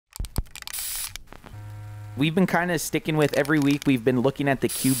we've been kind of sticking with every week. We've been looking at the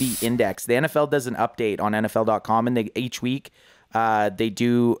QB index. The NFL does an update on NFL.com, and each week they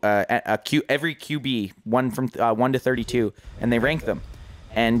do every QB 1 to 32, and they rank them.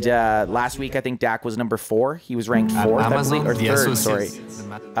 And last week, I think Dak was number 4. He was ranked 4th, I believe, or 3rd, sorry.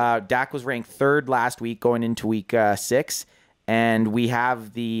 Dak was ranked 3rd last week going into week 6. And we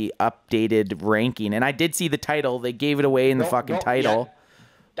have the updated ranking. And I did see the title. They gave it away in the fucking title.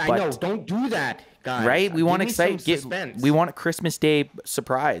 Yeah. I know. Don't do that, guys. Right? We want we want a Christmas Day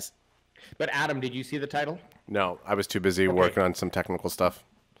surprise. But Adam, did you see the title? No, I was too busy working on some technical stuff.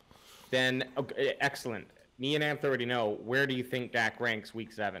 Then, okay, excellent. Me and Anth already know. Where do you think Dak ranks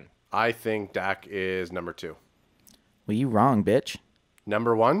week 7? I think Dak is number 2. Well, you wrong, bitch.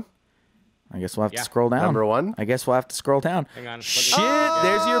 Number 1? I guess we'll have to scroll down. Number 1? I guess we'll have to scroll down. Hang on. Shit,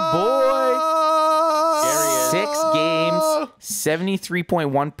 there's your boy. 6 games,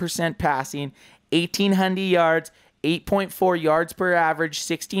 73.1% passing, 1,800 yards, 8.4 yards per average,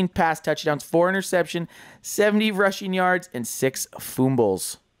 16 pass touchdowns, 4 interception, 70 rushing yards, and 6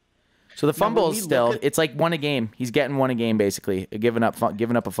 fumbles. So the fumble is still, it's like 1 a game. He's getting 1 a game, basically, giving up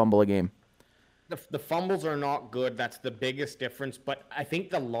a fumble a game. The fumbles are not good. That's the biggest difference. But I think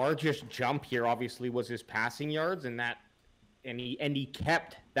the largest jump here, obviously, was his passing yards, and he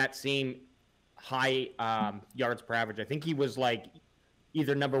kept that same high yards per average. I think he was like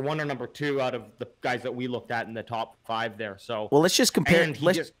either number 1 or number 2 out of the guys that we looked at in the top 5 there. So well, let's just compare.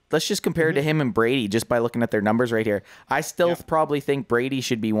 Let's just compare to him and Brady just by looking at their numbers right here. I still probably think Brady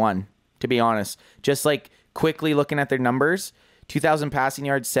should be 1, to be honest. Just like quickly looking at their numbers. 2,000 passing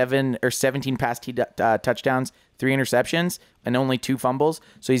yards, 17 pass touchdowns, 3 interceptions, and only 2 fumbles.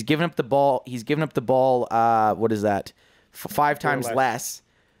 So he's given up the ball. What is that? 5 times less,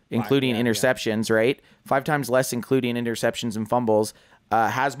 including interceptions, right? 5 times less, including interceptions and fumbles.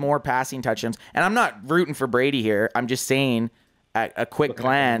 Has more passing touchdowns. And I'm not rooting for Brady here. I'm just saying, at a quick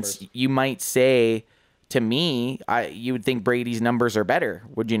glance, you might say to me, you would think Brady's numbers are better.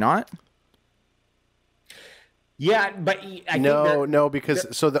 Would you not? Yeah, but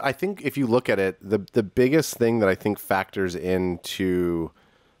because I think if you look at it, the biggest thing that I think factors into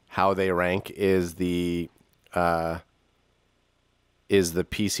how they rank is the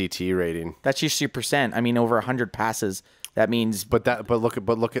PCT rating. That's just your percent. I mean, over 100 passes. That means, but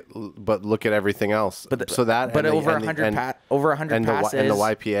look at everything else. Over 100 passes, and the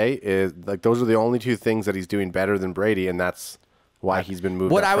YPA is like those are the only 2 things that he's doing better than Brady, and that's why he's been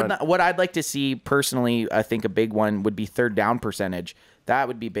moved. What I'd like to see personally, I think a big one would be 3rd down percentage. That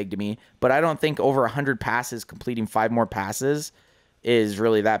would be big to me. But I don't think over 100 passes, completing 5 more passes, is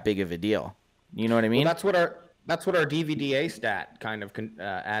really that big of a deal. You know what I mean? Well, that's what our DVDA stat kind of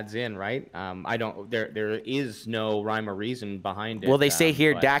adds in, right? There is no rhyme or reason behind it. Well, they say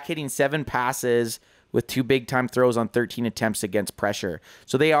here, Dak hitting 7 passes with 2 big-time throws on 13 attempts against pressure.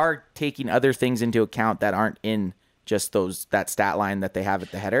 So they are taking other things into account that aren't in just that stat line that they have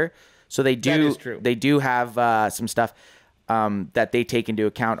at the header. So they do. That is true. They do have some stuff that they take into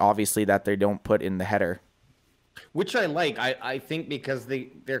account, obviously, that they don't put in the header. Which I like. I think because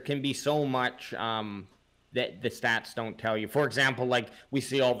there can be so much that the stats don't tell you. For example, like we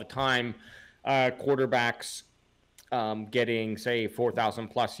see all the time, quarterbacks getting, say, 4,000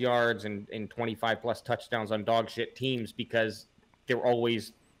 plus yards and 25 plus touchdowns on dog shit teams because they're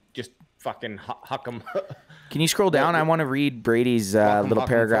always just fucking huck 'em. Can you scroll down? I want to read Brady's little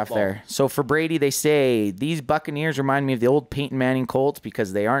paragraph there. So for Brady, they say, these Buccaneers remind me of the old Peyton Manning Colts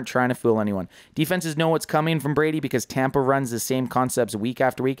because they aren't trying to fool anyone. Defenses know what's coming from Brady because Tampa runs the same concepts week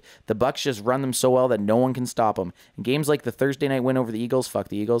after week. The Bucs just run them so well that no one can stop them. In games like the Thursday night win over the Eagles, fuck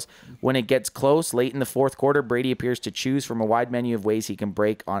the Eagles, when it gets close, late in the 4th quarter, Brady appears to choose from a wide menu of ways he can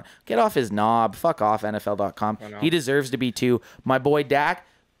break on. Get off his knob. Fuck off, NFL.com. He deserves to be 2. My boy Dak,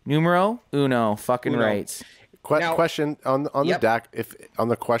 numero uno, fucking rights. Question on the Dak.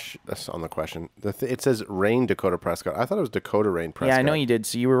 It says Rain Dakota Prescott. I thought it was Dakota Rain Prescott. Yeah, I know you did.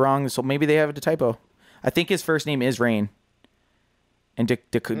 So you were wrong. So maybe they have a typo. I think his first name is Rain, and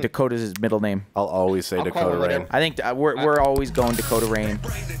Dakota's his middle name. I'll always say Dakota Rain. I think we're always going Dakota Rain.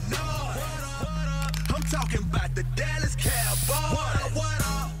 I'm talking